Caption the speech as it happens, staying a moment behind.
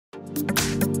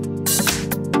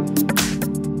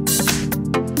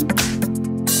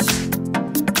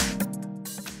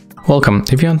Welcome.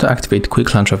 If you want to activate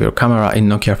quick launch of your camera in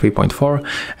NOKIA 3.4,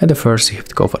 at the first you have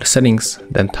to go for the settings,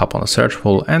 then tap on the search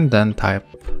tool and then type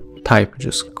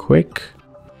just quick.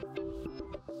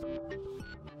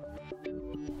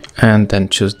 And then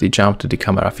choose the jump to the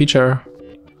camera feature.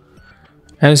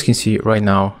 And as you can see right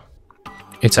now,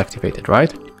 it's activated,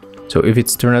 right? So if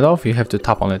it's turned off, you have to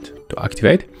tap on it to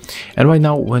activate. And right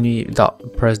now, when we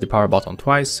press the power button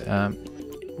twice,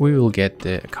 we will get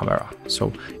the camera.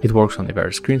 So it works on the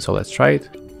very screen. So let's try it.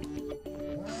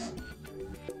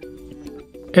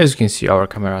 As you can see, our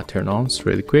camera turned on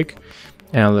really quick.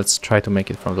 And let's try to make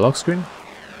it from the lock screen.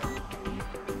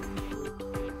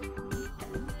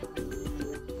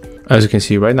 As you can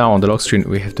see right now on the lock screen,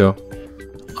 we have to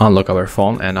unlock our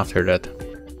phone, and after that,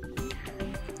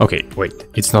 okay, wait,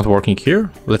 it's not working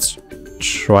here. Let's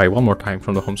try one more time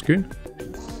from the home screen.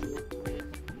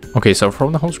 Okay, so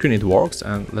from the home screen it works,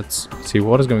 and let's see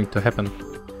what is going to happen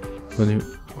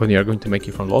when you are going to make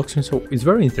it from the lock screen. So it's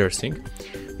very interesting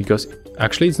because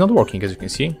actually it's not working, as you can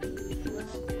see,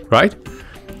 right?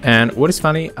 And what is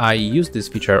funny, I used this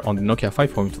feature on the NOKIA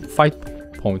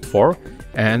 5.4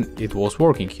 and it was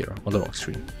working here on the lock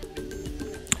screen.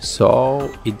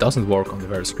 So it doesn't work on the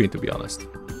very screen, to be honest.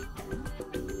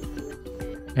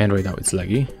 And right now it's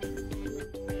laggy.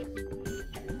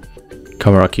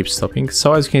 Camera keeps stopping.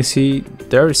 So as you can see,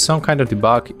 there is some kind of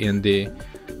debug in the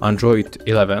Android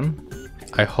 11.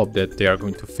 I hope that they are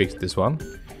going to fix this one.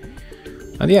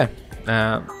 And yeah,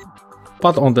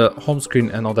 but on the home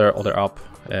screen and other app,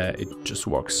 it just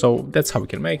works. So that's how we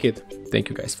can make it. Thank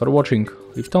you guys for watching.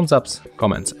 Leave thumbs ups,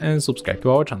 comments and subscribe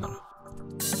to our channel.